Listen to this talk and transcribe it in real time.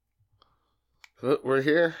But we're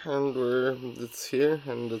here, and it's here,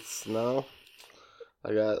 and it's now.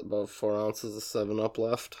 I got about 4 ounces of 7-Up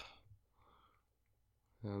left.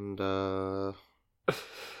 And,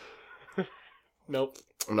 Nope.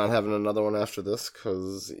 I'm not having another one after this,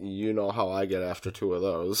 because you know how I get after 2 of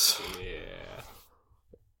those. Yeah.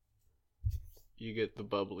 You get the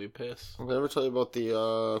bubbly piss. Did I ever tell you about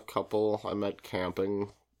the, couple I met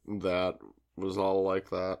camping that was all like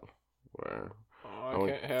that? Where... I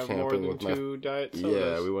can't have more than 2 diet sodas.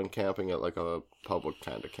 Yeah, we went camping at like a public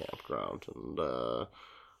kind of campground, and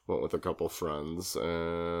went with a couple friends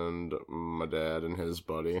and my dad and his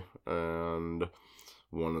buddy. And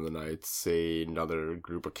one of the nights, another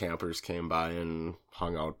group of campers came by and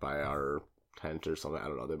hung out by our tent or something. I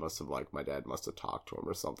don't know. They must have my dad must have talked to them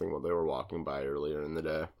or something while they were walking by earlier in the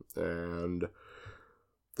day, and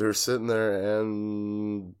they were sitting there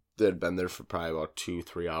and they had been there for probably about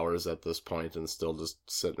 2-3 hours at this point and still just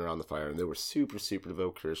sitting around the fire. And they were super, super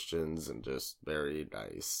devout Christians and just very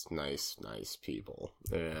nice people.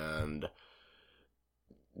 And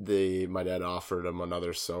my dad offered them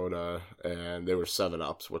another soda, and they were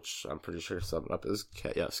 7-Ups, which I'm pretty sure 7-Up is,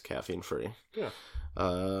 caffeine free. Yeah.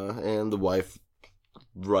 And the wife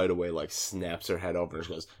right away snaps her head over and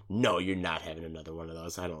she goes, "No, you're not having another one of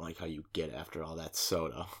those. I don't like how you get after all that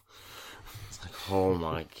soda." It's like, oh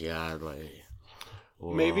my god,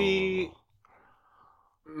 whoa. Maybe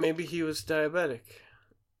he was diabetic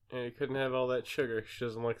and he couldn't have all that sugar. She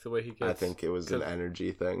doesn't like the way he gets. I think it was an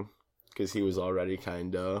energy thing, because he was already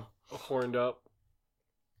kind of horned up.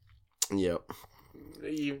 Yep.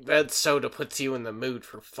 That soda puts you in the mood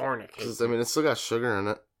for fornicating. I mean, it's still got sugar in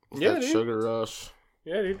it. It's yeah, got dude. Sugar rush.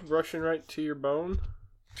 Yeah, dude, rushing right to your bone.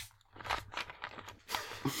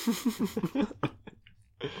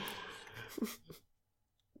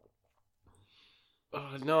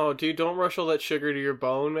 Oh, no, dude, don't rush all that sugar to your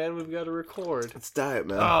bone, man. We've got to record. It's diet,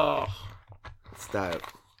 man. Oh. It's diet.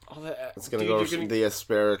 All that, it's going to go... The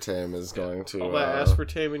aspartame is going to... All that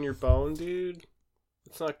aspartame in your bone, dude?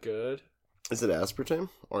 It's not good. Is it aspartame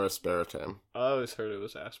or aspartame? I always heard it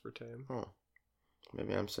was aspartame. Oh.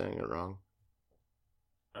 Maybe I'm saying it wrong.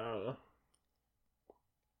 I don't know.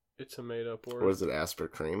 It's a made-up word. Or is it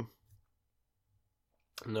Asparcream?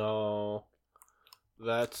 No.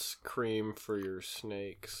 That's cream for your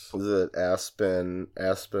snakes. Is it Aston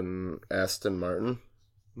Martin?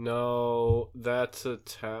 No, that's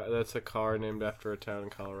a car named after a town in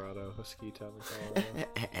Colorado, a ski town in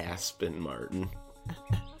Colorado. Aston Martin.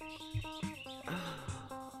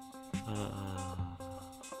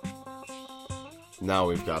 Now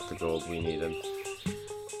we've got the gold we needed.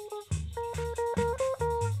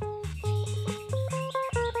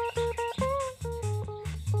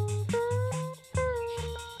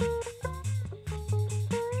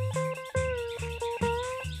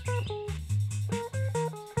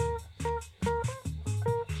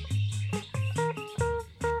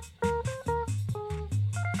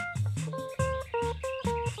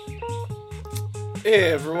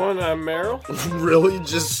 Hey everyone, I'm Meryl. Really?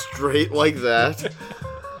 Just straight like that?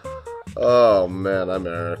 Oh man, I'm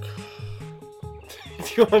Eric.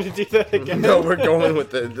 Do you want to do that again? No, we're going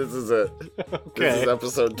with it. This is it. Okay. This is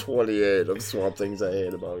episode 28 of Swamp Things I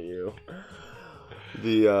Hate About You.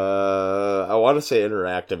 I want to say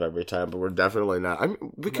interactive every time, but we're definitely not. I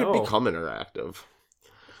mean, we could become interactive.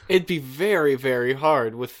 It'd be very, very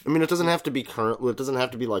hard with... I mean, it doesn't have to be it doesn't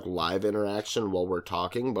have to be live interaction while we're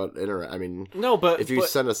talking, but No, but... If you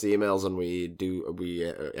send us emails and we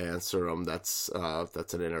answer them, that's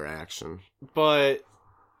an interaction. But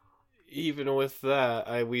even with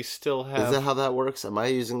that, we still have... Is that how that works? Am I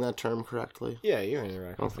using that term correctly? Yeah, you're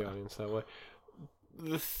interacting with the audience that way.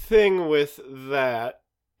 The thing with that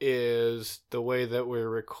is the way that we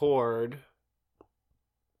record,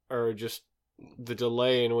 or just the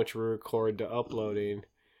delay in which we record to uploading,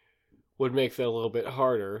 would make that a little bit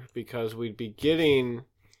harder, because we'd be getting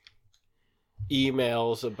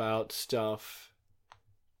emails about stuff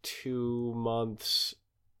 2 months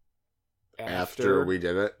after we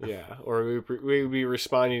did it. Yeah, or we'd be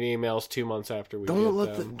responding to emails 2 months after we Don't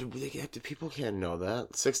let them. people can't know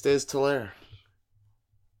that. 6 days till air.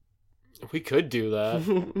 We could do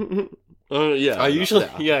that. Yeah. I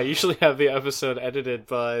usually have the episode edited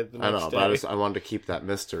by the next day. But I wanted to keep that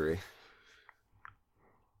mystery.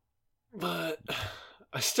 But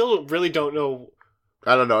I still really don't know.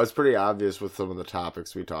 I don't know. It's pretty obvious with some of the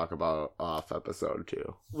topics we talk about off episode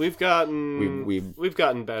 2. We've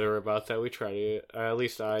gotten better about that. We try to. At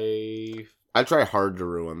least I try hard to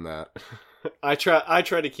ruin that. I try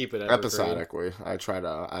to keep it evergreen. Episodically. I try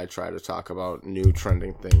to talk about new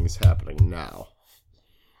trending things happening now.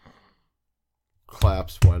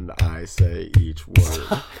 claps when I say each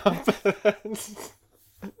word.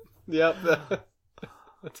 Yep,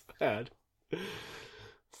 that's bad.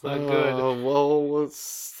 It's not good. Well,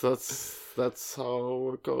 that's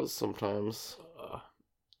how it goes sometimes.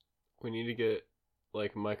 We need to get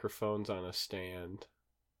like microphones on a stand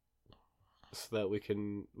so that we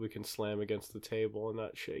can slam against the table and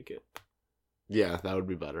not shake it. Yeah, that would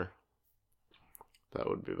be better. That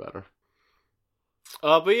would be better.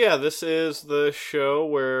 But yeah, this is the show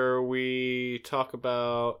where we talk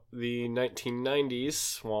about the 1990s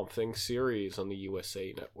Swamp Thing series on the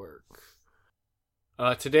USA Network.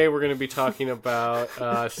 Today we're going to be talking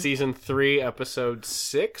about Season 3, Episode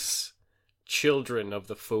 6, Children of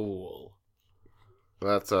the Fool.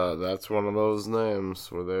 That's one of those names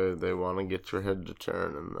where they want to get your head to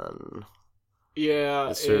turn, and then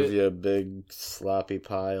they serve you a big sloppy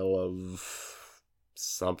pile of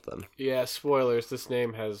something. Yeah, spoilers. This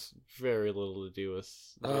name has very little to do with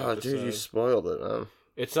the episode. Dude, you spoiled it, man.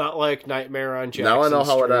 It's not like Nightmare on Jackson Street. Now I know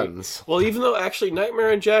how it ends. Well, even though actually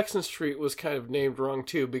Nightmare on Jackson Street was kind of named wrong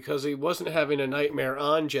too, because he wasn't having a nightmare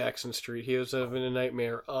on Jackson Street, he was having a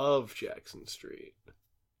nightmare of Jackson Street.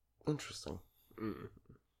 Interesting.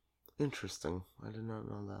 Interesting. I did not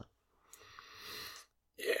know that.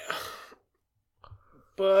 Yeah.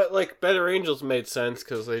 But, like, Better Angels made sense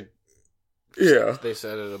because they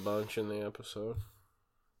said it a bunch in the episode.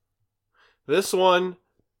 This one,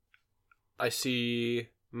 I see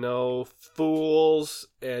no fools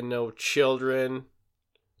and no children.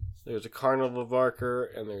 There's a carnival barker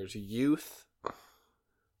and there's youth.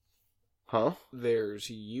 Huh? There's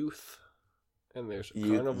youth and there's a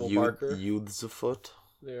carnival barker. Youths afoot.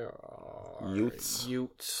 There are Utes.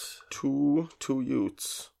 Utes. Two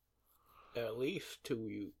Utes. At least 2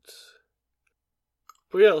 Utes.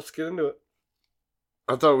 But yeah, let's get into it.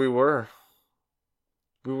 I thought we were.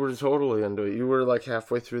 We were totally into it. You were like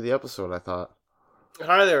halfway through the episode, I thought.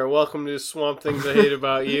 Hi there, welcome to Swamp Things I Hate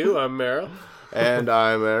About You. I'm Meryl. And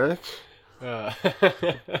I'm Eric.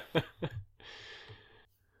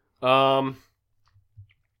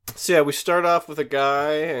 So yeah, we start off with a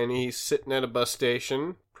guy, and he's sitting at a bus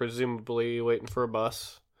station, presumably waiting for a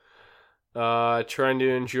bus, trying to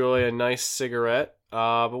enjoy a nice cigarette.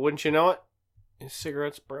 But wouldn't you know it, his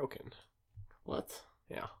cigarette's broken. What?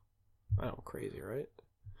 Yeah, I know, crazy, right?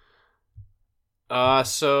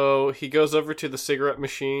 So he goes over to the cigarette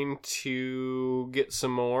machine to get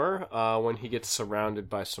some more, when he gets surrounded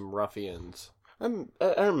by some ruffians.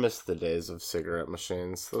 I miss the days of cigarette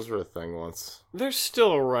machines. Those were a thing once. They're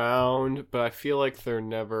still around, but I feel like they're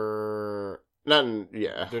never...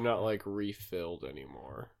 They're not, like, refilled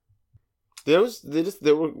anymore. They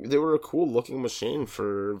were a cool looking machine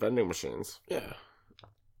for vending machines. Yeah.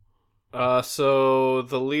 So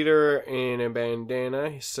the leader in a bandana,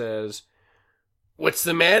 he says, "What's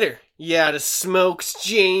the matter? You out of smokes,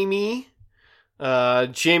 Jamie?"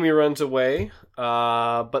 Jamie runs away,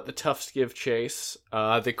 but the toughs give chase.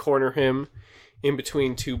 They corner him in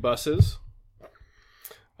between 2 buses.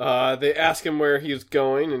 They ask him where he is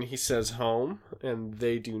going, and he says home, and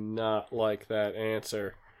they do not like that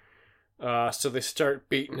answer. So they start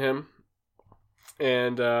beating him,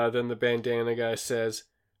 and then the bandana guy says,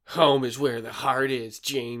 "Home is where the heart is,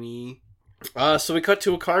 Jamie." So we cut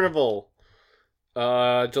to a carnival.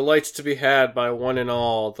 Delights to be had by one and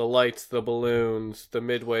all. The lights, the balloons, the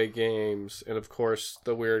Midway games, and of course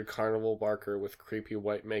the weird carnival barker with creepy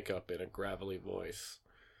white makeup and a gravelly voice.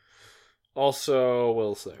 Also,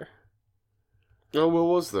 Will's there. Oh, Will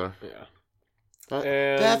was there. Yeah.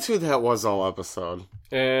 That's who that was all episode.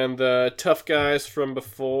 And the tough guys from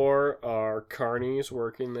before are carnies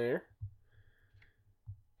working there.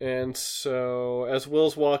 And so, as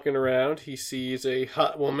Will's walking around, he sees a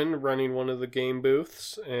hot woman running one of the game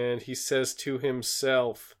booths, and he says to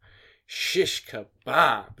himself, "Shish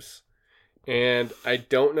kebabs." And I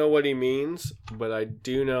don't know what he means, but I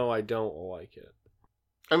do know I don't like it.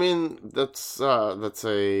 I mean, that's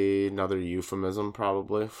another euphemism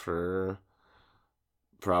probably for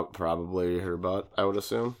probably her butt. I would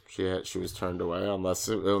assume she was turned away unless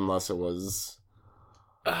it was.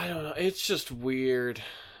 I don't know. It's just weird.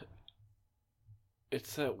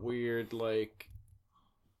 It's that weird, like,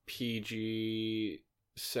 PG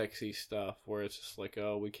sexy stuff where it's just like,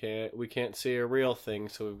 oh, we can't see a real thing,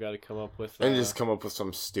 so we've got to come up with and just come up with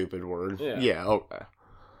some stupid word. Yeah, okay.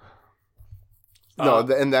 No,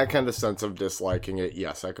 in that kind of sense of disliking it,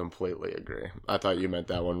 yes, I completely agree. I thought you meant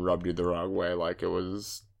that one rubbed you the wrong way, like it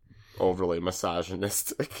was overly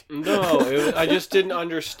misogynistic. No, I just didn't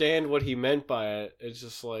understand what he meant by it. It's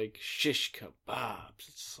just like, shish kebabs.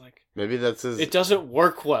 It's like, maybe that's his... It doesn't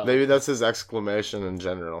work well. Maybe that's his exclamation in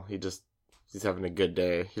general. He just He's having a good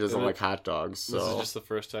day. He doesn't like hot dogs. So this is just the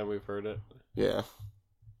first time we've heard it. Yeah,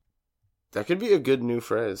 that could be a good new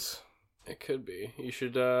phrase. It could be. You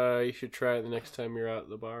should try it the next time you're out at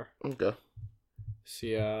the bar. Okay.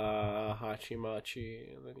 See hachi machi,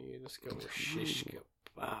 and then you just go shish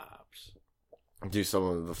kebabs. Do some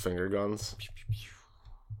of the finger guns.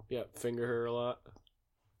 Yeah, finger her a lot.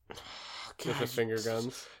 With the finger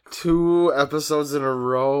guns. 2 episodes in a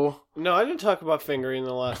row. No, I didn't talk about fingering in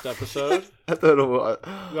the last episode. I thought it was.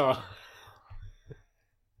 No.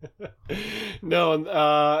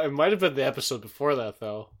 No, it might have been the episode before that,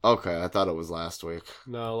 though. Okay, I thought it was last week.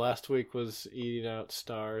 No, last week was eating out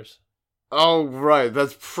stars. Oh, right.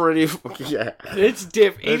 That's pretty... Yeah. It's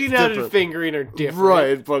different. Eating out and fingering are different.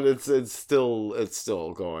 Right, but it's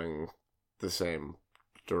still going the same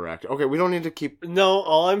direct. Okay, we don't need to keep... No,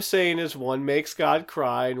 all I'm saying is one makes God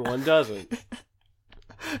cry and one doesn't.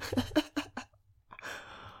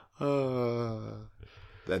 And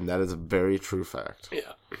that is a very true fact.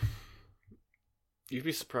 Yeah. You'd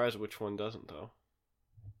be surprised which one doesn't, though.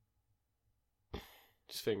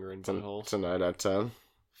 Just fingering buttholes. Tonight at 10.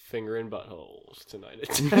 Fingering buttholes tonight at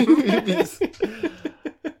 10.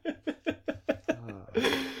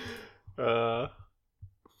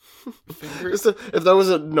 If that was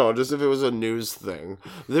if it was a news thing,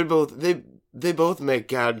 they both make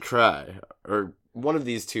God cry, or one of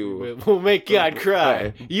these two will make God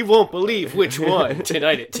cry. You won't believe which one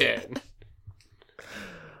tonight at 10.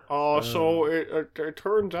 So it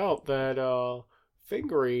turns out that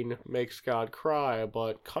fingering makes God cry,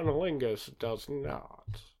 but cunnilingus does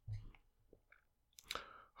not.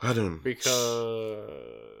 I don't. Because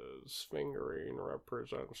fingering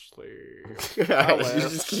represents the... You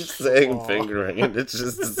just keep saying fingering, and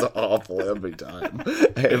it's awful every time.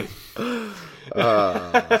 Yeah.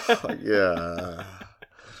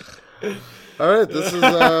 Alright, this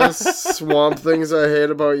is Swamp Things I Hate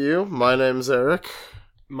About You. My name's Eric.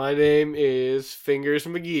 My name is Fingers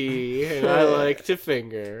McGee, and I like to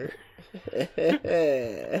finger. Back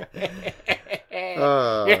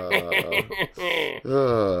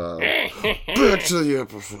to the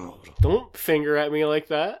episode. Don't finger at me like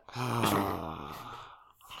that.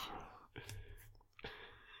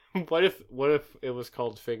 What if it was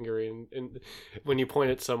called fingering, and when you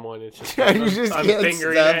point at someone, it's just, I'm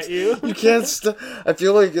fingering at you. You can't stop. I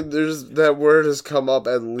feel like that word has come up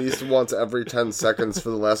at least once every 10 seconds for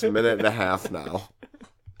the last minute and a half now.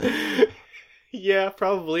 Yeah,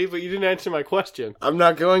 probably, but you didn't answer my question. I'm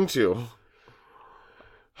not going to.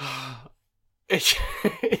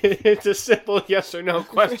 It's a simple yes or no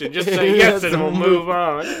question. Just say yes and we'll move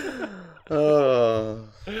on.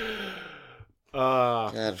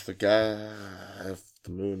 God, if the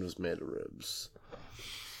moon was made of ribs.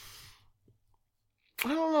 I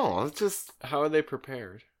don't know. It's just... How are they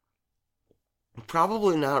prepared?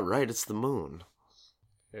 Probably not right. It's the moon.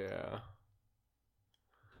 Yeah.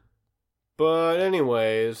 But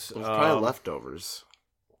anyways... It's probably leftovers.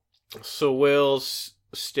 So Will's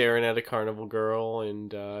staring at a carnival girl,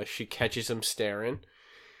 and she catches him staring.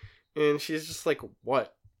 And she's just like,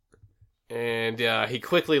 what? And he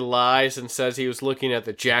quickly lies and says he was looking at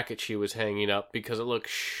the jacket she was hanging up because it looks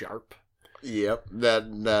sharp. Yep,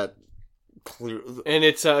 that clear. And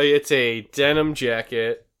it's a denim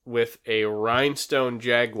jacket with a rhinestone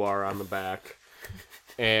jaguar on the back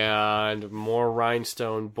and more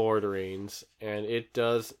rhinestone borderings, and it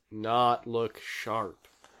does not look sharp.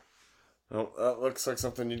 Oh, that looks like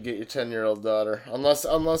something you'd get your 10-year-old daughter. Unless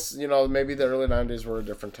maybe the early 90s were a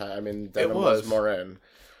different time. I mean, denim was more in.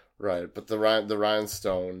 Right, but the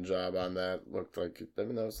rhinestone job on that looked like... I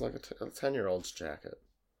mean, that was like a 10-year-old's jacket.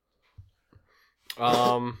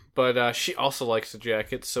 But she also likes the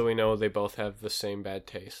jacket, so we know they both have the same bad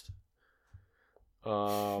taste.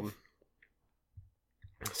 So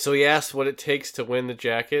he asks what it takes to win the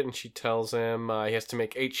jacket, and she tells him he has to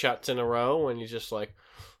make 8 shots in a row, and he's just like,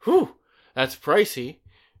 whew, that's pricey.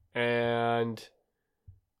 And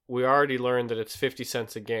we already learned that it's 50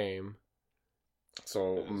 cents a game.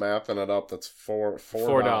 So mapping it up, that's $4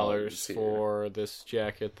 for this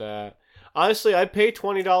jacket. That honestly, I'd pay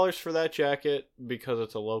 $20 for that jacket because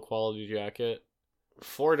it's a low quality jacket.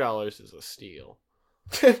 $4 is a steal.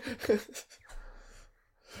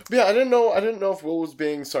 Yeah, I didn't know if Will was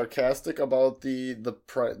being sarcastic about the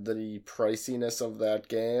priciness of that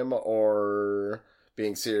game or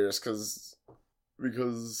being serious because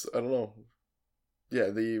I don't know. Yeah,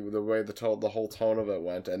 the way the whole tone of it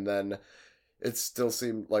went, and then it still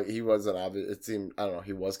seemed like he wasn't obvious. It seemed, I don't know,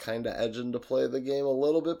 he was kind of edging to play the game a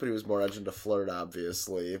little bit, but he was more edging to flirt,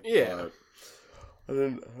 obviously. Yeah. But I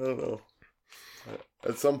don't know.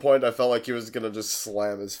 At some point, I felt like he was going to just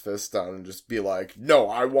slam his fist down and just be like, no,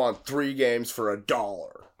 I want 3 games for $1.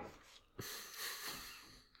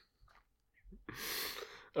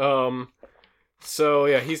 So,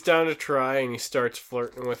 yeah, he's down to try, and he starts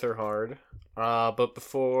flirting with her hard. But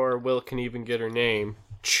before Will can even get her name,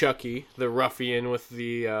 Chucky, the ruffian with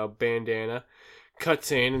the bandana,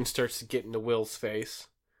 cuts in and starts to get into Will's face.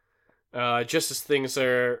 Just as things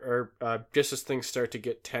start to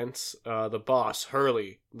get tense, the boss,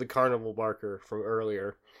 Hurley, the carnival barker from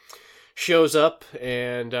earlier, shows up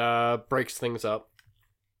and breaks things up.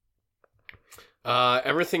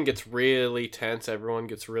 Everything gets really tense. Everyone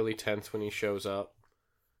gets really tense when he shows up.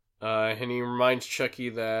 And he reminds Chucky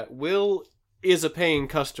that Will is a paying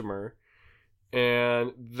customer,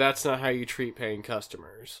 and that's not how you treat paying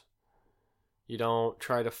customers. You don't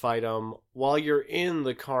try to fight them while you're in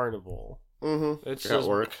the carnival. Mm-hmm. It's You're at just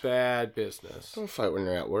work. bad business. Don't fight when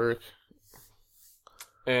you're at work.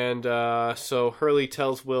 And so Hurley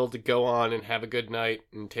tells Will to go on and have a good night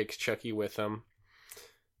and takes Chucky with him.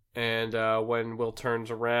 And when Will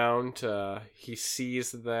turns around, he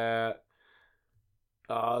sees that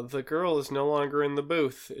the girl is no longer in the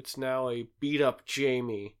booth. It's now a beat-up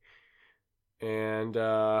Jamie. And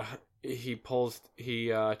he tells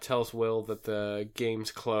Will that the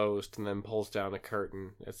game's closed, and then pulls down a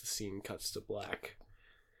curtain as the scene cuts to black.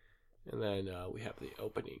 And then we have the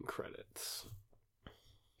opening credits.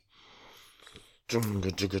 So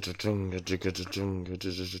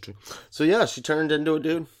yeah, she turned into a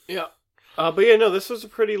dude. Yeah. But yeah, no, this was a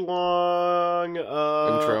pretty long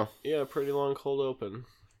Intro. Yeah, pretty long cold open.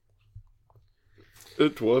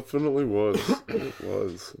 It definitely was. It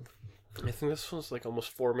was. I think this one's like almost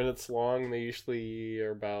 4 minutes long. They usually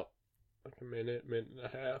are about like a minute and a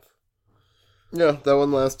half. Yeah, that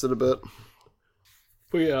one lasted a bit.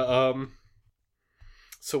 But yeah,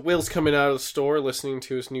 so Will's coming out of the store listening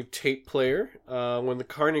to his new tape player when the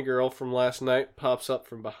Carney girl from last night pops up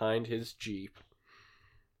from behind his Jeep.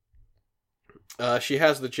 She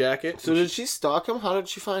has the jacket. So did she stalk him? How did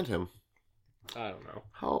she find him? I don't know.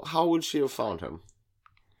 How would she have found him?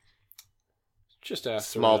 Just ask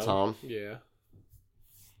Small around. town. Yeah.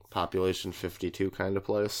 Population 52 kind of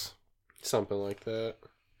place. Something like that.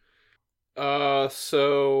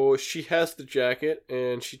 So she has the jacket,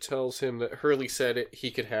 and she tells him that Hurley said he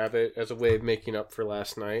could have it as a way of making up for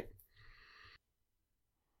last night.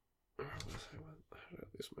 How did I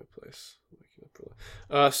lose my place?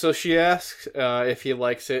 So she asks if he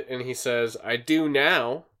likes it, and he says, I do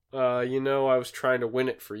now. I was trying to win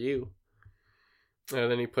it for you. And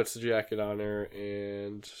then he puts the jacket on her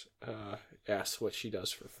and asks what she does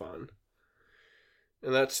for fun.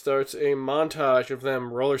 And that starts a montage of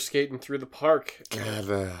them roller skating through the park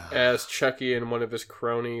as Chucky and one of his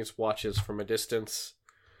cronies watches from a distance.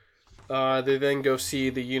 They then go see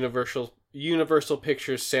the Universal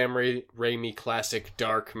Pictures Sam Raimi classic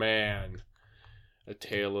Dark Man. A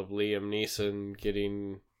tale of Liam Neeson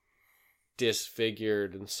getting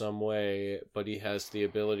disfigured in some way, but he has the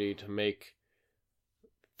ability to make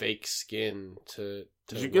fake skin to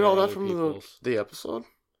Did you get all that other from people's. the episode?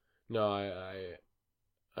 No, I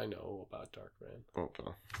know about Dark Man.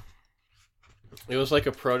 Okay. It was like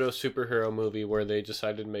a proto superhero movie where they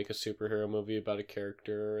decided to make a superhero movie about a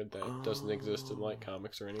character that doesn't exist in like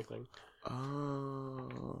comics or anything. At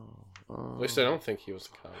least I don't think he was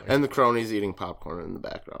a comic. And the cronies eating popcorn in the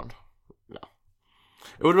background. No.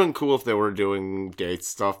 It would have been cool if they were doing date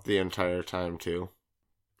stuff the entire time too.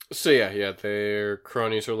 So yeah, their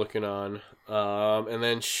cronies are looking on. And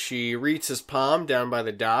then she reads his palm down by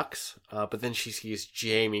the docks, but then she sees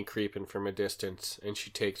Jamie creeping from a distance, and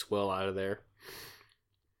she takes Will out of there.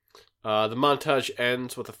 The montage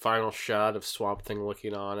ends with a final shot of Swamp Thing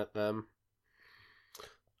looking on at them.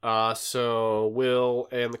 So Will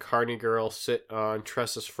and the Carney girl sit on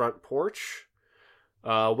Tressa's front porch.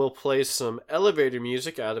 Will plays some elevator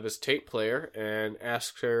music out of his tape player and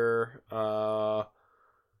asks her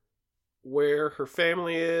where her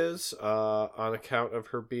family is on account of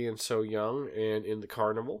her being so young and in the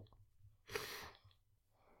carnival.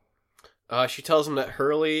 She tells him that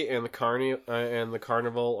Hurley and the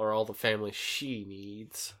carnival are all the family she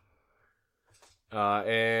needs.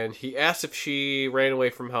 And he asks if she ran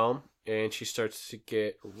away from home, and she starts to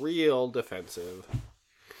get real defensive.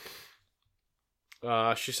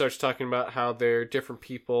 She starts talking about how they're different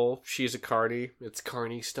people. She's a Carney. It's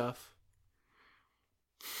Carney stuff.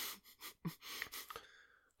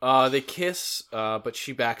 They kiss, but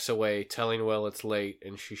she backs away, telling Will it's late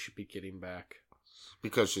and she should be getting back.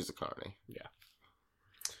 Because she's a Carney. Yeah.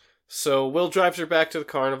 So Will drives her back to the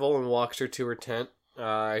carnival and walks her to her tent.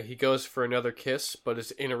 He goes for another kiss, but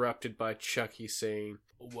is interrupted by Chucky saying,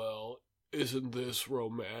 "Well, isn't this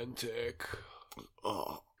romantic?"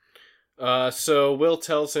 Oh. So Will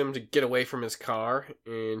tells him to get away from his car,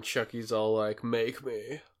 and Chucky's all like, "Make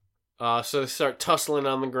me." So they start tussling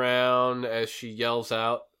on the ground as she yells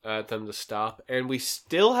out at them to stop, and we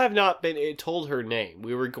still have not been told her name.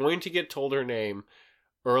 We were going to get told her name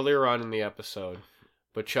earlier on in the episode,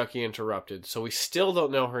 but Chucky interrupted, so we still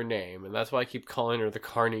don't know her name, and that's why I keep calling her the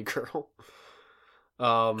Carney Girl.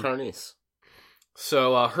 Carnice.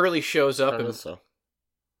 So Hurley shows up Carnissa.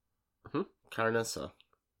 and... Carnissa.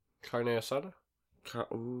 Carne asada?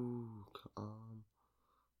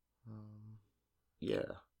 Yeah.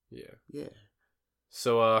 Yeah. Yeah.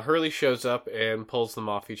 So Hurley shows up and pulls them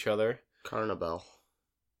off each other. Carnabelle.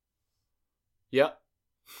 Yep.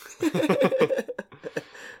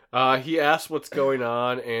 He asks what's going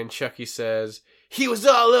on, and Chucky says, "He was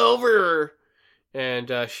all over her!"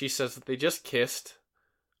 And she says that they just kissed.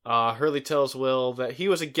 Hurley tells Will that he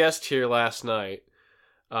was a guest here last night,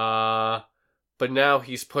 but now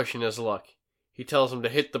he's pushing his luck. He tells him to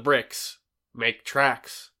hit the bricks, make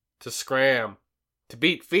tracks, to scram, to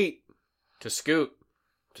beat feet, to scoot,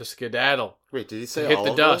 to skedaddle. Wait, did he say to hit all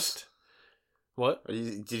the of dust. Those? What?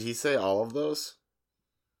 Did he say all of those?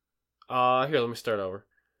 Here, let me start over.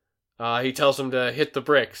 He tells him to hit the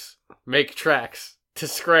bricks, make tracks, to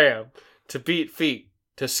scram, to beat feet,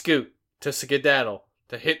 to scoot, to skedaddle,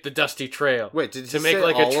 to hit the dusty trail. Wait, did he to say make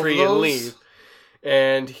like all a of tree those? and leave.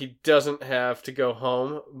 And he doesn't have to go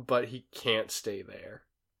home, but he can't stay there.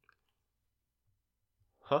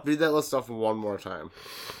 Huh? Read that list off one more time.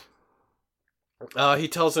 He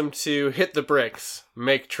tells him to hit the bricks,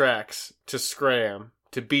 make tracks, to scram,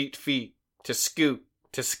 to beat feet, to scoot,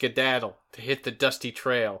 to skedaddle, to hit the dusty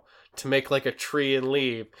trail, to make like a tree and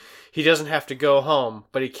leave. He doesn't have to go home,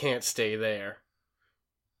 but he can't stay there.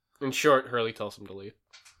 In short, Hurley tells him to leave.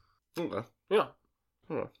 Okay. Yeah.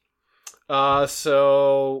 Hmm.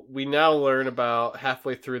 So we now learn about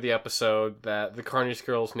halfway through the episode that the Carnage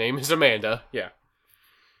Girl's name is Amanda. Yeah.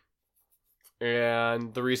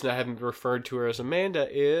 And the reason I haven't referred to her as Amanda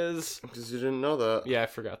is... Because you didn't know that. Yeah, I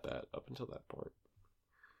forgot that up until that point.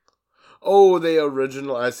 Oh,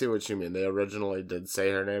 I see what you mean. They originally did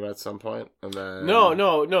say her name at some point, and then...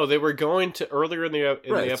 No, they were going to... Earlier in the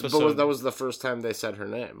episode... But that was the first time they said her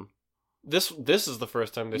name. This is the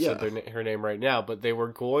first time they said her name right now, but they were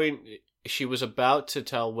going... She was about to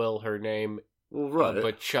tell Will her name, Well, right.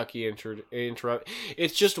 but Chucky interrupted.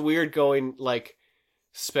 It's just weird going, like,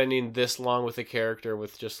 spending this long with a character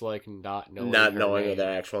with just, like, not knowing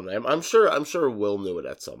their actual name. I'm sure Will knew it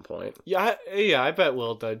at some point. Yeah, I bet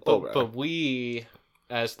Will did. But, Okay. but we,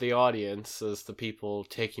 as the audience, as the people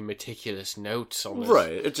taking meticulous notes on this...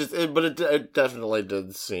 Right. It definitely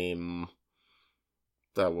did seem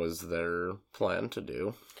that was their plan to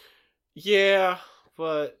do. Yeah,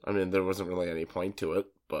 but... I mean, there wasn't really any point to it,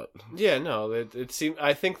 but... Yeah, no, it seemed...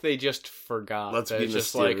 I think they just forgot. Let's that be it's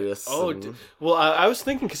just mysterious. like, well, I was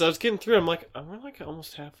thinking, because I was getting through, I'm like, we're like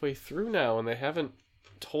almost halfway through now, and they haven't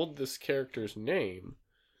told this character's name.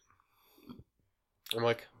 I'm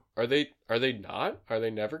like, are they not? Are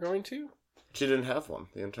they never going to? She didn't have one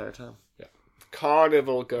the entire time. Yeah.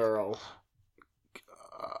 Carnival Girl.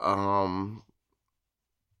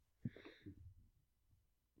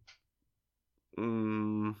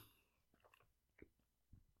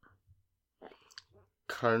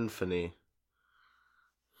 Carnfany.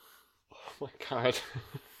 Oh my god.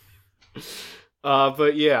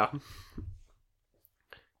 But yeah.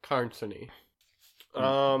 Carnfany.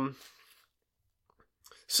 So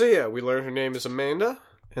yeah, we learn her name is Amanda,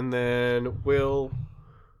 and then Will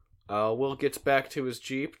gets back to his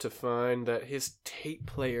Jeep to find that his tape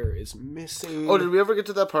player is missing. Oh, did we ever get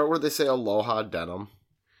to that part where they say Aloha Denim?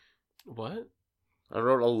 What? I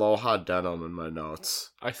wrote Aloha Denim in my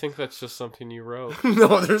notes. I think that's just something you wrote.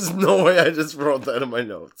 No, there's no way I just wrote that in my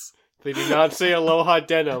notes. They do not say Aloha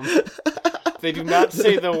Denim. They do not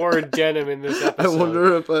say the word denim in this episode. I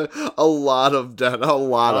wonder if a lot of denim. A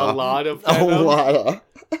lot of denim.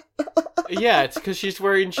 Yeah, it's because she's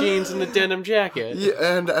wearing jeans and the denim jacket. Yeah,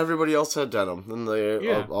 and everybody else had denim. And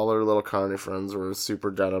all their little carny friends were super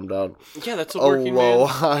denimed out. Yeah, that's a working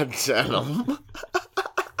Aloha Denim.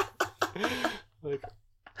 Like,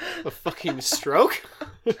 a fucking stroke?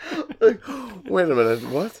 Wait a minute,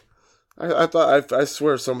 what? I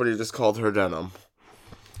swear somebody just called her Denim.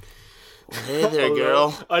 Hey there,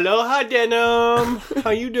 girl. Aloha, Denim. How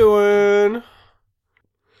you doing?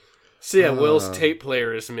 So yeah, Will's tape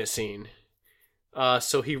player is missing.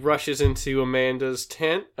 So he rushes into Amanda's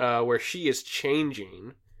tent, where she is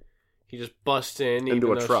changing. He just busts in Into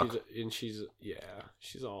even a though truck. she's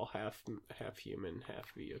all half human,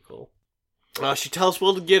 half vehicle. She tells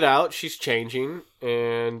Will to get out. She's changing,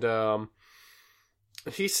 and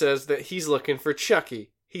he says that he's looking for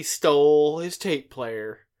Chucky. He stole his tape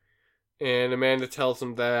player, and Amanda tells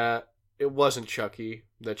him that it wasn't Chucky,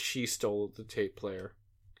 that she stole the tape player.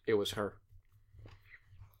 It was her.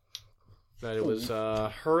 That it was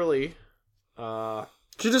Hurley.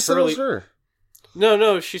 She just said it was her.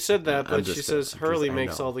 No, she said that, but she just says kidding, Hurley because I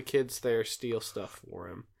makes know. all the kids there steal stuff for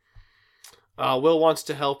him. Will wants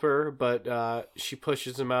to help her, but she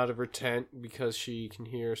pushes him out of her tent because she can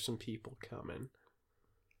hear some people coming.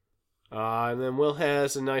 And then Will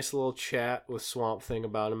has a nice little chat with Swamp Thing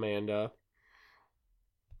about Amanda.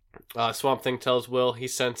 Swamp Thing tells Will he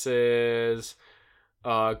senses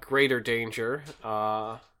greater danger,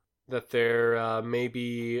 that there may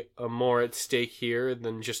be more at stake here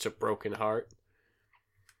than just a broken heart.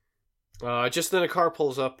 Just then a car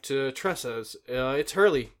pulls up to Tressa's. It's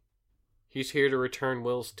Hurley. He's here to return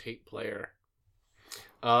Will's tape player.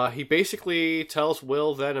 He basically tells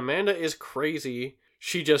Will that Amanda is crazy.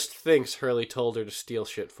 She just thinks Hurley told her to steal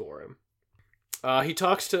shit for him. He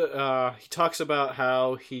talks about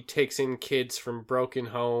how he takes in kids from broken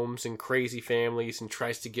homes and crazy families and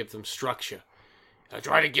tries to give them structure. I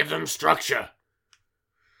try to give them structure.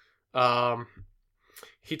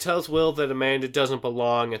 He tells Will that Amanda doesn't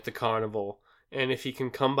belong at the carnival, and if he can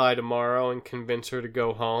come by tomorrow and convince her to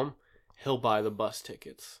go home, he'll buy the bus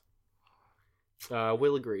tickets.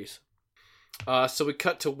 Will agrees. So we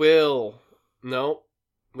cut to Will. No,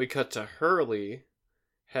 we cut to Hurley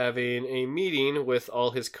having a meeting with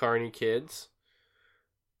all his Carney kids.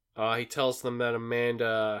 He tells them that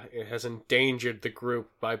Amanda has endangered the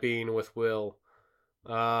group by being with Will.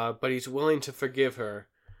 But he's willing to forgive her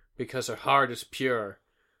because her heart is pure.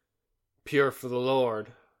 Pure for the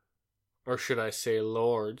Lord. Or should I say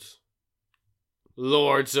lords?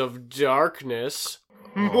 Lords of Darkness.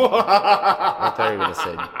 I thought you were going to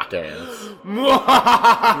say dance.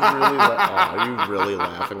 You really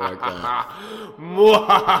laughing like that?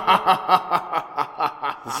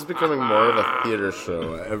 This is becoming more of a theater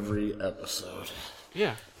show every episode.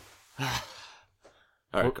 Yeah.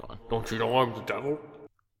 Alright, go on. Don't you know I'm the devil?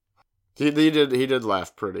 He did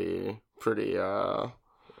laugh pretty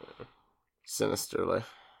sinisterly.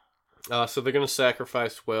 So they're going to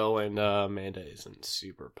sacrifice Will, and Amanda isn't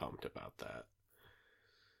super pumped about that.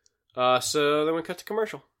 So then we cut to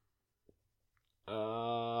commercial.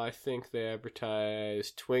 I think they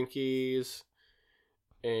advertise Twinkies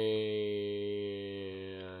and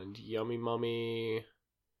Yummy Mummy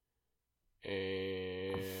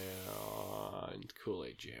and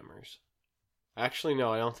Kool-Aid Jammers. Actually,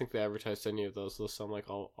 no, I don't think they advertised any of those. Those sound like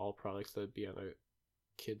all products that'd be on a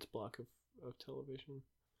kid's block of television.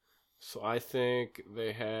 So I think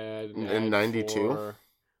they had an In ad 92? for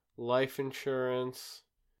life insurance,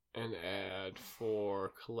 an ad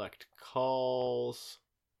for collect calls,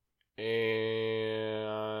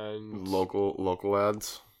 and Local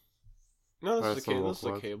ads. no, Right, this is some a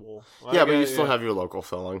local ads. cable. Yeah, but you still have your local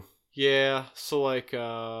filling. Yeah, so like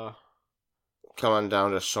Come on down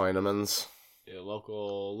to Scheinemann's. yeah,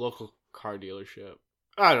 local car dealership.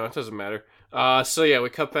 I don't know, it doesn't matter. So yeah, we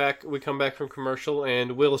come back from commercial,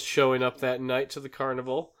 and Will's showing up that night to the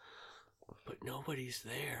carnival, but nobody's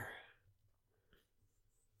there.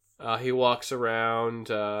 He walks around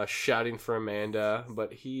shouting for Amanda,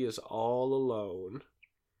 but he is all alone.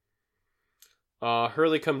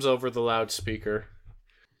 Hurley comes over the loudspeaker.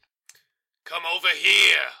 Come over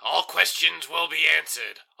here. All questions will be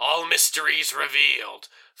answered. All mysteries revealed.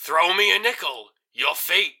 Throw me a nickel. Your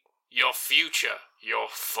fate, your future, your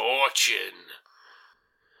fortune.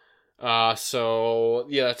 So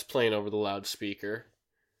yeah, that's playing over the loudspeaker.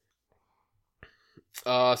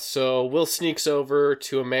 So Will sneaks over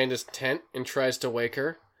to Amanda's tent and tries to wake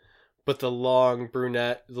her, but the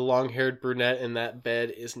long-haired brunette in that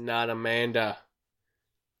bed is not Amanda.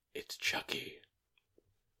 It's Chucky.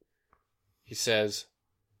 He says,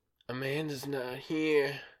 Amanda's not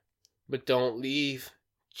here, but don't leave.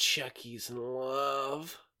 Chucky's in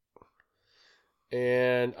love.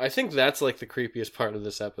 And I think that's like the creepiest part of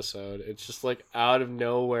this episode. It's just like out of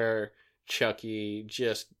nowhere, Chucky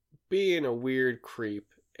just being a weird creep,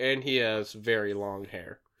 and he has very long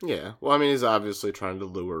hair. Yeah, well, I mean, he's obviously trying to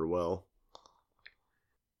lure Will.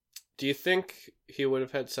 Do you think he would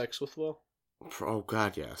have had sex with Will? Oh,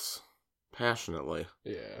 God, yes. Passionately.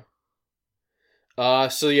 Yeah.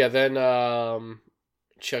 So yeah, then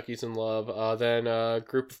Chucky's in love. Then a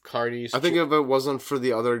group of carnies. I think if it wasn't for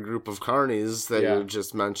the other group of carnies that Yeah. you're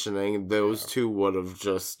just mentioning, those two would have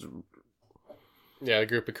just Yeah, a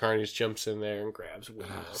group of carnies jumps in there and grabs Will.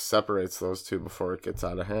 Separates those two before it gets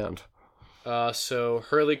out of hand. So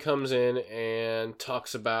Hurley comes in and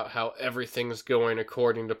talks about how everything's going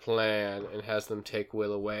according to plan and has them take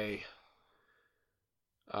Will away.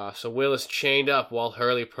 So Will is chained up while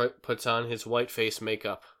Hurley puts on his white face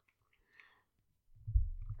makeup.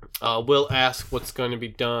 Will asks what's going to be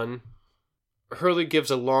done. Hurley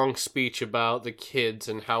gives a long speech about the kids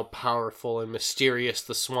and how powerful and mysterious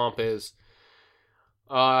the swamp is.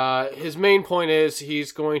 His main point is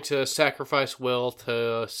he's going to sacrifice Will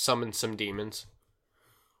to summon some demons.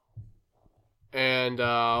 And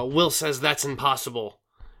Will says that's impossible.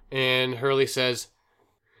 And Hurley says,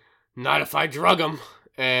 not if I drug him.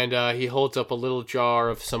 And he holds up a little jar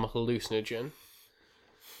of some hallucinogen.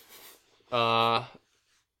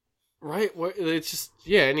 Right? It's just,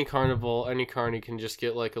 yeah, any carny can just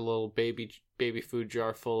get like a little baby food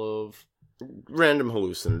jar full of random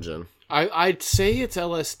hallucinogen. I'd say it's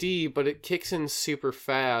LSD, but it kicks in super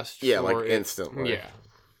fast. Yeah, like instantly. Yeah.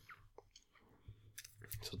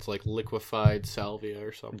 So it's like liquefied salvia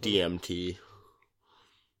or something. DMT.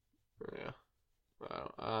 Yeah.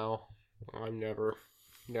 I've never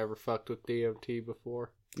fucked with DMT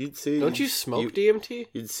before. Don't you smoke DMT?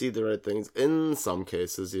 You'd see the right things. In some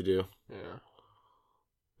cases, you do. Yeah.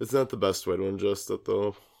 It's not the best way to ingest it,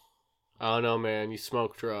 though. I don't know, man. You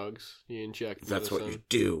smoke drugs. You inject medicine. That's what you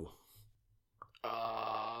do.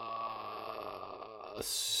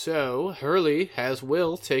 So Hurley has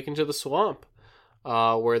Will taken to the swamp,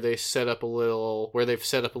 where they've set up a little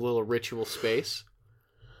ritual space.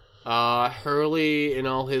 Hurley in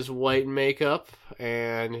all his white makeup,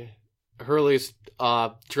 and Hurley's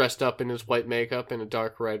dressed up in his white makeup in a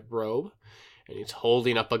dark red robe, and he's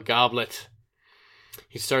holding up a goblet.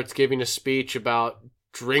 He starts giving a speech about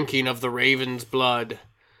drinking of the raven's blood,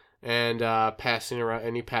 and passes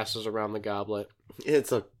around the goblet.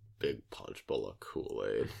 It's a big punch bowl of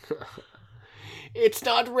Kool-Aid. It's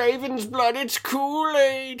not raven's blood, it's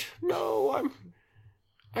Kool-Aid. No,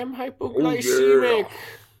 I'm hypoglycemic.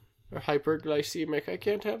 Or hyperglycemic. I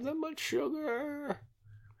can't have that much sugar.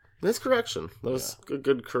 Nice correction. That was a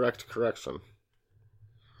good correction.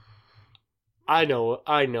 I know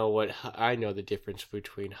the difference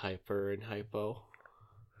between hyper and hypo.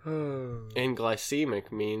 And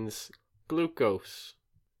glycemic means glucose.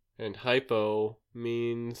 And hypo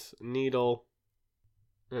means needle.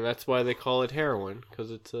 And that's why they call it heroin,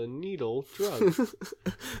 because it's a needle drug.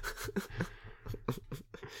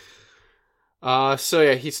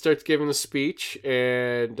 He starts giving the speech,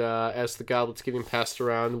 and as the goblet's getting passed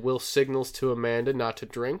around, Will signals to Amanda not to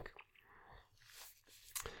drink.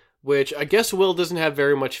 Which, I guess Will doesn't have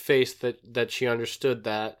very much faith that she understood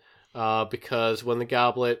that, because when the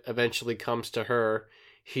goblet eventually comes to her,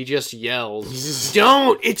 he just yells,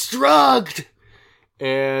 "Don't! It's drugged!"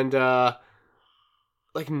 And,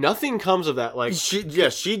 nothing comes of that. She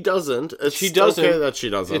doesn't. She doesn't. Okay that she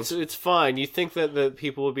doesn't. It's fine. You think that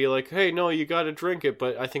people would be like, "Hey, no, you got to drink it,"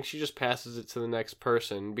 but I think she just passes it to the next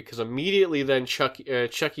person, because immediately then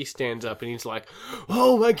Chucky stands up and he's like,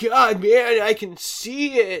 "Oh my god, man, I can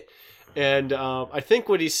see it!" And I think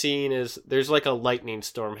what he's seeing is there's like a lightning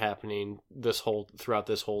storm happening throughout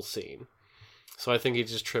this whole scene. So I think he's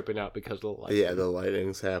just tripping out because of the lightning. Yeah, the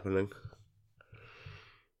lightning's happening.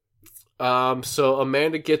 So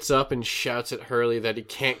Amanda gets up and shouts at Hurley that he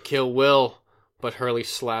can't kill Will, but Hurley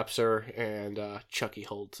slaps her, and Chucky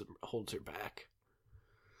holds her back.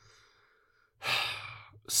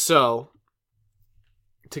 So,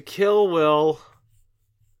 to kill Will,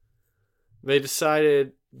 they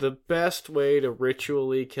decided the best way to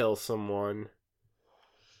ritually kill someone,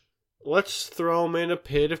 let's throw him in a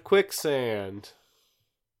pit of quicksand.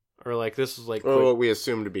 Or this is like what we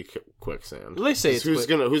assume to be quicksand. They say it's who's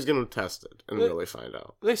gonna test it and really find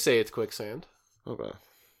out. They say it's quicksand. Okay.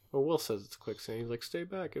 Well, Will says it's quicksand. He's like, "Stay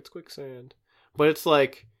back, it's quicksand." But it's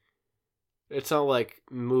not like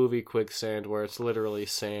movie quicksand where it's literally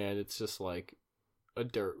sand. It's just like a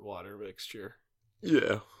dirt water mixture.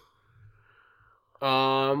 Yeah.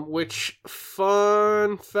 Which,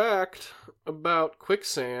 fun fact about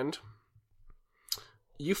quicksand,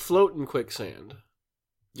 you float in quicksand.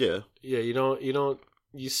 Yeah. Yeah,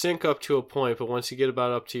 you sink up to a point, but once you get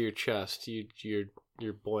about up to your chest,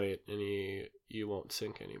 you're buoyant and you won't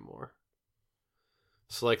sink anymore.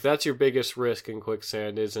 So that's your biggest risk in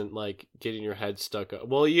quicksand, isn't getting your head stuck up.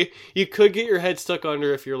 Well, you could get your head stuck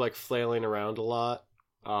under if you're flailing around a lot.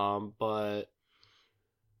 But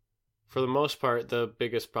for the most part, the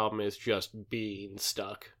biggest problem is just being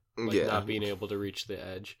stuck. Not being able to reach the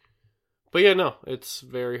edge. But yeah, no, it's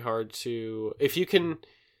very hard to... If you can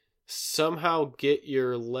somehow get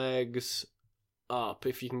your legs up,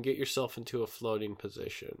 if you can get yourself into a floating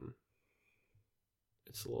position,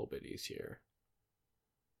 it's a little bit easier.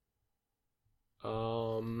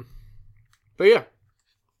 But yeah.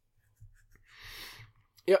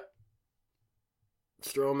 Yep.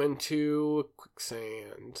 Throw him into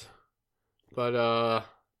quicksand. But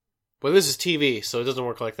this is TV, so it doesn't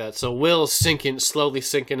work like that. So Will's slowly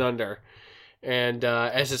sinking under. And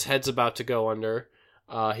as his head's about to go under,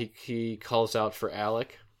 he calls out for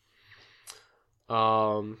Alec.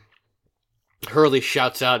 Hurley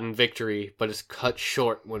shouts out in victory, but is cut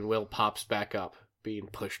short when Will pops back up, being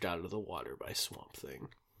pushed out of the water by Swamp Thing.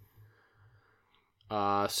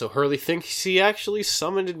 So Hurley thinks he actually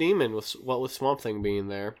summoned a demon with Swamp Thing being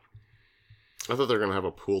there. I thought they were gonna have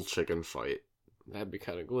a pool chicken fight. That'd be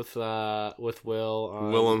kind of good with Will.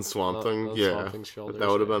 Will and Swamp Thing, yeah. Swamp Thing's shoulders, that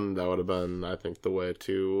would have been, I think, the way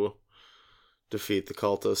to defeat the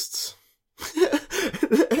cultists.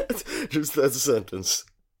 Just that sentence.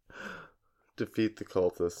 Defeat the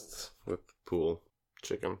cultists with pool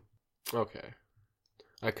chicken. Okay.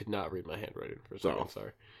 I could not read my handwriting for a second, No.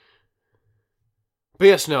 sorry. But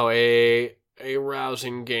yes, no, a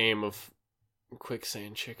rousing game of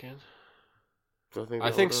quicksand chicken.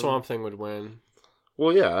 I think Swamp Thing would win.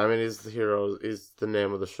 Well, yeah, I mean, he's the hero. He's the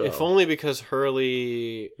name of the show. If only because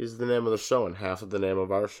Hurley... He's the name of the show and half of the name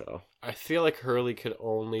of our show. I feel like Hurley could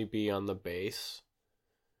only be on the base.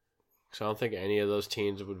 So I don't think any of those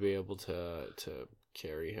teens would be able to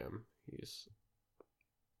carry him. He's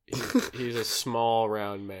a small,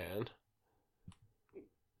 round man.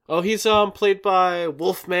 Oh, he's played by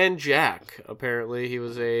Wolfman Jack. Apparently, he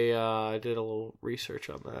was I did a little research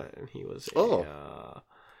on that, and he was a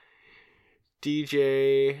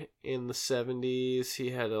DJ in the 70s. He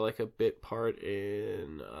had a bit part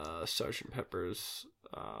in Sgt. Pepper's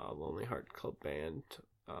Lonely Heart Club Band,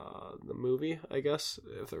 the movie, I guess,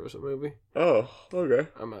 if there was a movie. Oh, okay.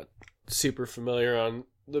 I'm not super familiar on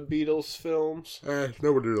the Beatles films.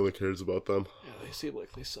 Nobody really cares about them. Yeah, they seem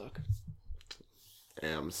like they suck.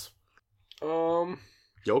 Ams.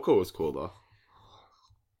 Yoko was cool, though.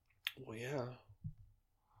 Well, yeah.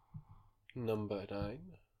 Number 9.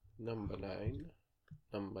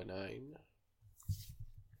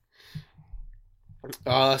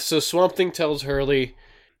 So Swamp Thing tells Hurley,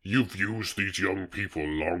 "You've used these young people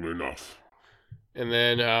long enough." And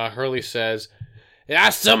then Hurley says, "I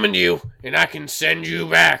summoned you, and I can send you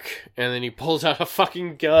back." And then he pulls out a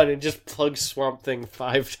fucking gun and just plugs Swamp Thing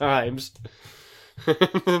 5 times.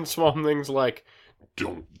 And Swamp Thing's like,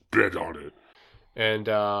 "Don't bet on it." And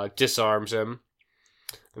disarms him.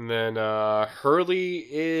 And then Hurley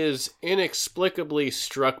is inexplicably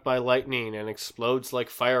struck by lightning and explodes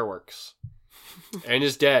like fireworks. And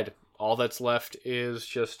is dead. All that's left is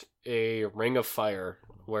just a ring of fire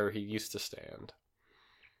where he used to stand.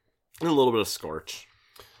 And a little bit of scorch.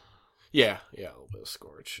 Yeah, a little bit of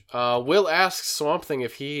scorch. Will asks Swamp Thing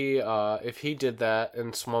if he did that,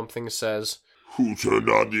 and Swamp Thing says, "Who turned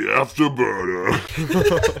on the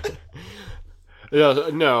afterburner?"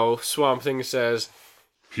 No, Swamp Thing says,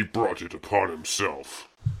 "He brought it upon himself."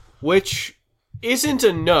 Which isn't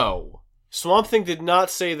a no. Swamp Thing did not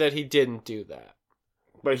say that he didn't do that.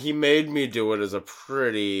 But he made me do it as a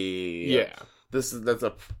pretty... Yeah. That's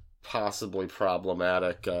a possibly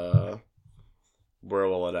problematic, where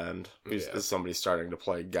will it end? Is somebody starting to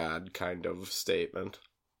play God kind of statement.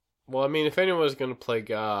 Well, I mean, if anyone was going to play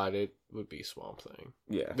God, it would be Swamp Thing.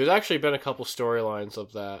 Yeah. There's actually been a couple storylines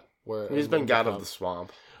of that where... He's been God of the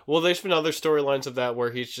Swamp. Well, there's been other storylines of that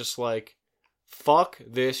where he's just like, fuck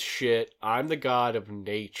this shit, I'm the god of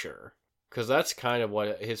nature. Because that's kind of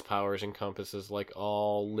what his powers encompasses, like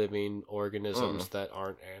all living organisms that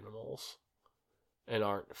aren't animals and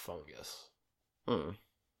aren't fungus. The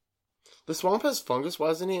swamp has fungus.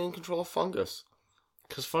 Why isn't he in control of fungus?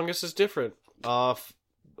 Because fungus is different. I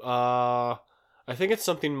think it's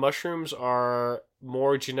something, mushrooms are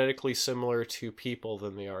more genetically similar to people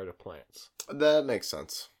than they are to plants. That makes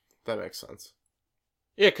sense. Yeah,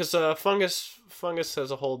 because fungus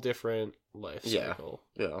has a whole different life cycle.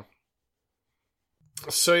 Yeah.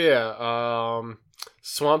 So yeah,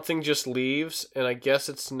 Swamp Thing just leaves, and I guess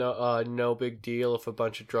it's no big deal if a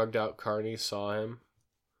bunch of drugged out carnies saw him.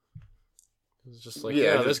 It's just like,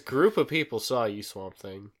 this group of people saw you, Swamp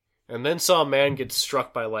Thing, and then saw a man get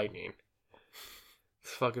struck by lightning.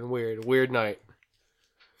 It's fucking weird. Weird night.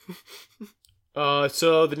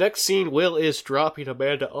 So the next scene, Will is dropping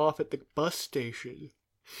Amanda off at the bus station.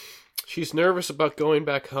 She's nervous about going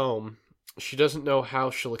back home. She doesn't know how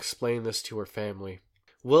she'll explain this to her family.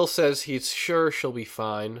 Will says he's sure she'll be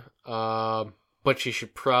fine. But she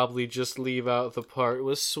should probably just leave out the part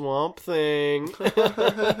with Swamp Thing. They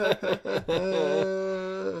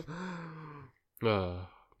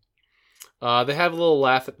have a little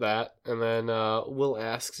laugh at that, and then Will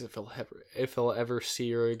asks if he'll ever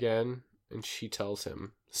see her again, and she tells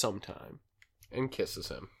him sometime, and kisses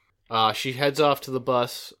him. She heads off to the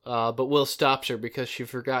bus, but Will stops her because she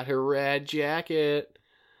forgot her rad jacket.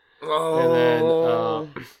 Oh. And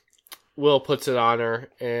then Will puts it on her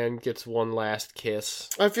and gets one last kiss.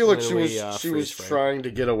 I feel like And she then was freeze frame. trying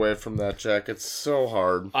to get away from that jacket so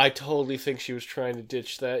hard. I totally think she was trying to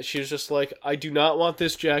ditch that. She was just like, I do not want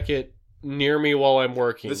this jacket near me while I'm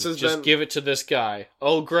working. Give it to this guy.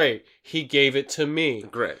 Oh, great. He gave it to me.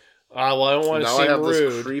 Great. Well, I don't want to Now seem I have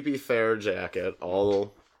rude. this creepy fair jacket.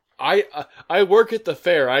 All I work at the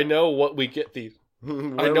fair. I know what we get these.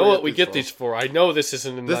 I know what we get from? these for. I know this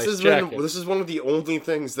isn't a nice This jacket. is one of the only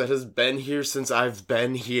things that has been here since I've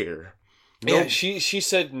been here. Yeah, she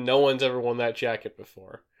said no one's ever worn that jacket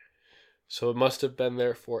before. So it must have been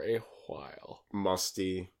there for a while.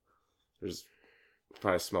 Musty.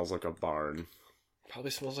 Probably smells like a barn.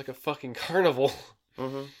 Probably smells like a fucking carnival.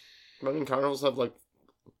 Mm-hmm. I mean, carnivals have like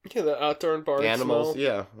Yeah, the outdoor and barn animals. smell.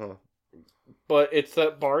 Yeah. Huh. But it's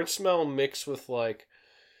that barn smell mixed with like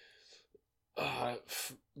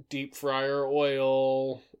deep fryer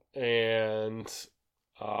oil and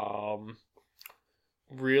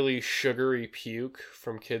really sugary puke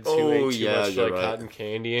from kids who ate too much like cotton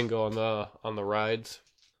candy and go on the rides.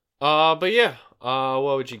 But yeah,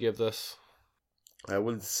 what would you give this? I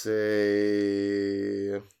would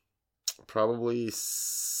say probably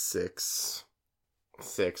 6.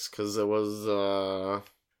 6, because it was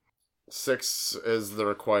 6 is the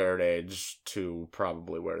required age to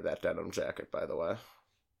probably wear that denim jacket. By the way,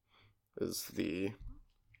 is the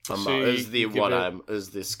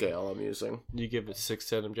scale I'm using. You give it 6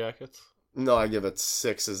 denim jackets? No, I give it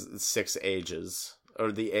 6 ages.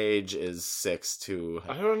 Or the age is 6 to...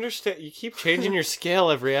 I don't understand. You keep changing your scale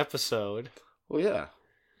every episode. Well, yeah.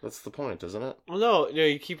 That's the point, isn't it? Well, no,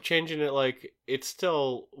 you keep changing it like it's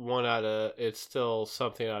still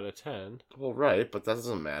something out of 10. Well, right, but that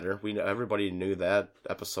doesn't matter. Everybody knew that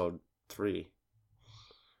episode 3.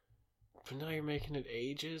 But now you're making it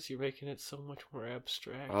ages. You're making it so much more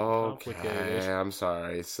abstract. Okay, and complicated. I'm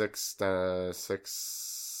sorry. 6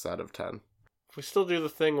 out of 10. We still do the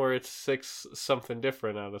thing where it's 6 something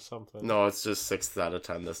different out of something. No, it's just 6 out of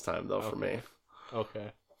 10 this time, though, for me.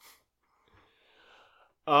 Okay.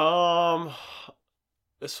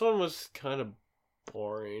 This one was kind of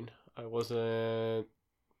boring. I wasn't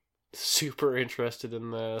super interested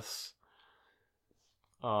in this.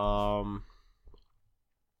 Not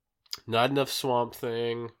enough Swamp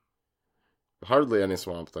Thing. Hardly any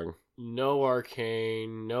Swamp Thing. No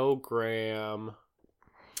Arcane. No Graham.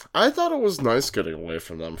 I thought it was nice getting away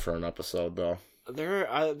from them for an episode, though. They're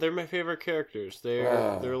my favorite characters.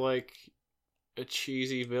 They're like a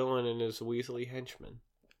cheesy villain and his Weasley henchman.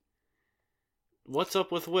 What's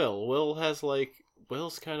up with Will? Will's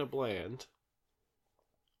kind of bland.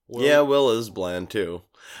 Will is bland too.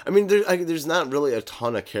 I mean, there's not really a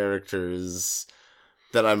ton of characters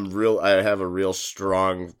that I have a real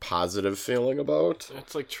strong positive feeling about.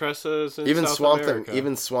 It's like Tressa's in even South Swamp America. Thing.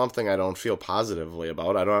 Even Swamp Thing, I don't feel positively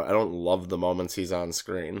about. I don't love the moments he's on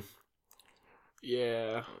screen.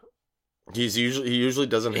 Yeah. He usually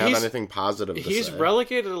doesn't have anything positive to say. He's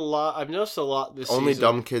relegated a lot. I've noticed a lot this Only season.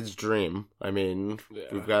 Dumb Kid's Dream. I mean,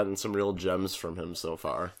 we've gotten some real gems from him so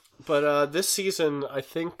far. But this season, I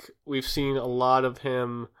think we've seen a lot of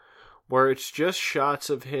him where it's just shots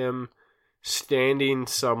of him standing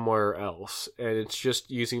somewhere else. And it's just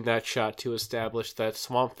using that shot to establish that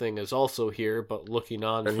Swamp Thing is also here, but looking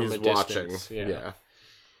on and from he's a watching. distance.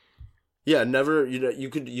 Yeah, never,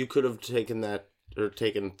 you could have taken that, or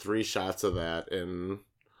taken 3 shots of that in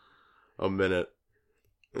a minute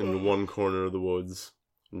in one corner of the woods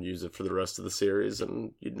and use it for the rest of the series,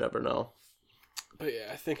 and you'd never know. But yeah,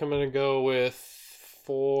 I think I'm going to go with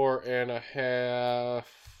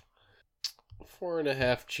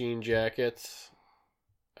 4.5 jean jackets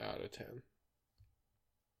out of 10.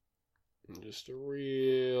 Just a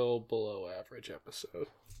real below average episode.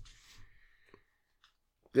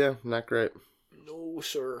 Yeah, not great. No,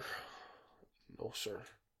 sir. No, sir.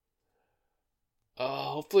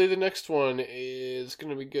 Hopefully the next one is going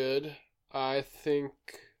to be good. I think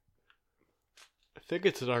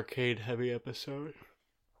it's an arcade-heavy episode.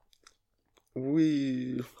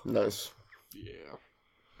 Nice. Yeah.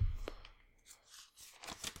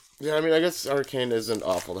 Yeah, I mean, I guess Arcane isn't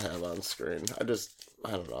awful to have on screen. I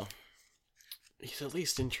don't know. He's at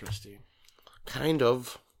least interesting. Kind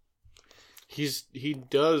of. He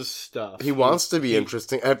does stuff. He wants to be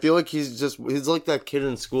interesting. I feel like he's like that kid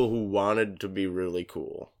in school who wanted to be really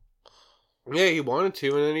cool. Yeah, he wanted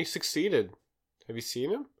to, and then he succeeded. Have you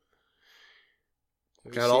seen him?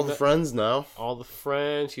 Got all the friends now. All the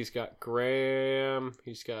friends. He's got Graham.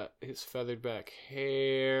 He's got his feathered back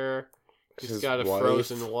hair. He's got a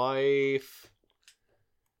frozen wife.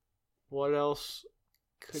 What else?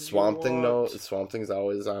 Swamp Thing, no. Swamp Thing's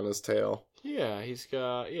always on his tail. Yeah, he's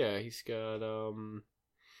got Yepperoonie.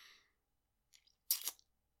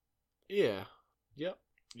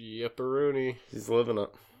 He's living it.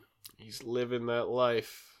 He's living that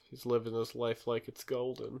life. He's living his life like it's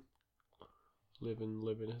golden.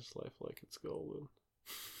 Living his life like it's golden.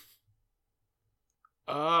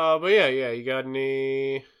 But yeah, you got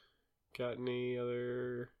any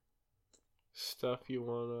other stuff you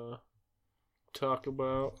wanna talk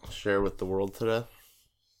about? Share with the world today.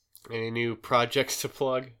 Any new projects to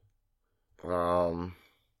plug? Well,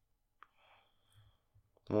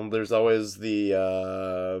 there's always the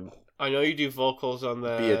I know you do vocals on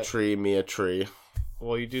that. Be a Tree, Me a Tree.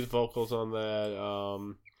 Well, you do vocals on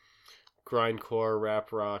that grindcore,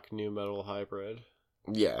 rap rock, new metal hybrid.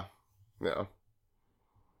 Yeah.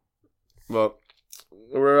 Well,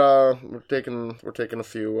 we're taking a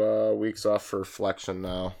few weeks off for reflection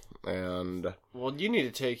now, and well, you need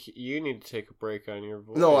to take a break on your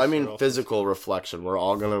voice. No, I mean physical reflection. We're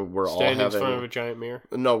all stand in front of a giant mirror.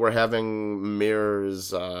 No, we're having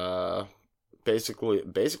mirrors, basically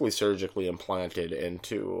surgically implanted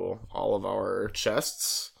into all of our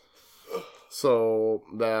chests, so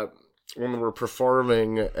that when we're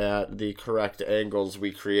performing at the correct angles,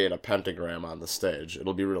 we create a pentagram on the stage.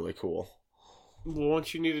 It'll be really cool. Well,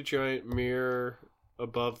 won't you need a giant mirror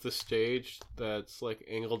above the stage that's like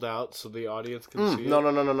angled out so the audience can see it? No.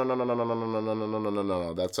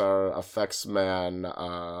 That's our effects man,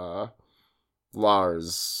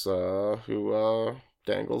 Lars, who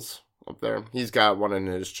dangles up there. He's got one in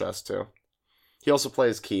his chest too. He also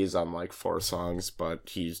plays keys on like 4 songs, but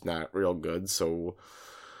he's not real good, so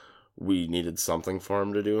we needed something for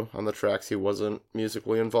him to do on the tracks he wasn't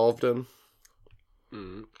musically involved in.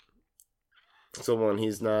 So when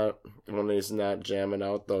he's not jamming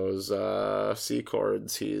out those C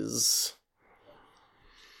chords, he's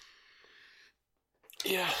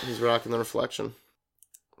rocking the reflection.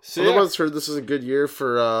 So Otherwise, heard this is a good year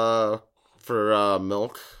for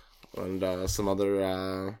milk and some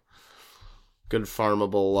other good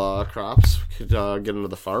farmable crops. We could get into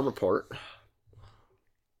the farm report.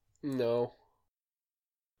 No,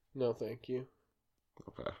 thank you.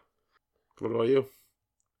 Okay. What about you?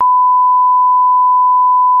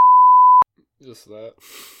 Just that.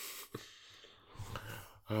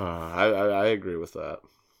 I agree with that.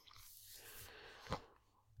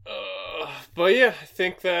 But yeah, I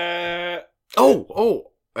think that.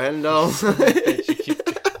 Oh, and no,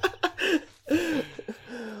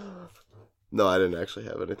 I didn't actually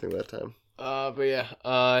have anything that time. But yeah,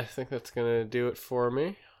 I think that's gonna do it for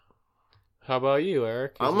me. How about you,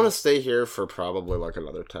 Eric? I'm gonna stay here for probably like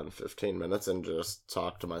another 10-15 minutes and just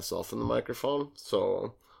talk to myself in the microphone.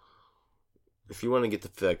 So if you want to get the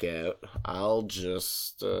fuck out, I'll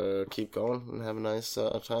just keep going and have a nice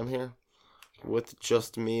time here with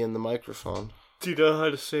just me and the microphone. Do you know how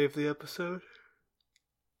to save the episode?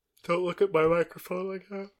 Don't look at my microphone like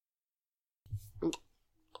that.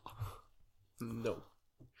 No.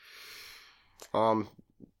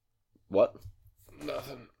 What?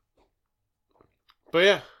 Nothing. But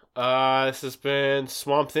yeah, this has been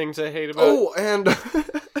Swamp Things I Hate About. Oh, and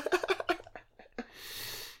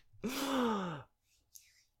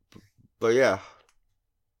but yeah,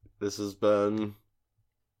 this has been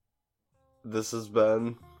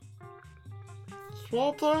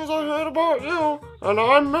Swamp Things I Hate About You, and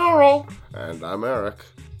I'm Meryl, and I'm Eric.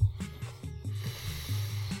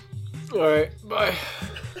 All right, bye.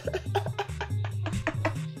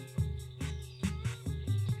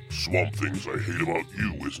 Swamp Things I Hate About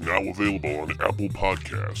You is now available on Apple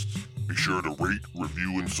Podcasts. Be sure to rate,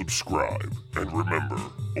 review, and subscribe. And remember,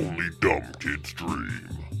 only dumb kids dream.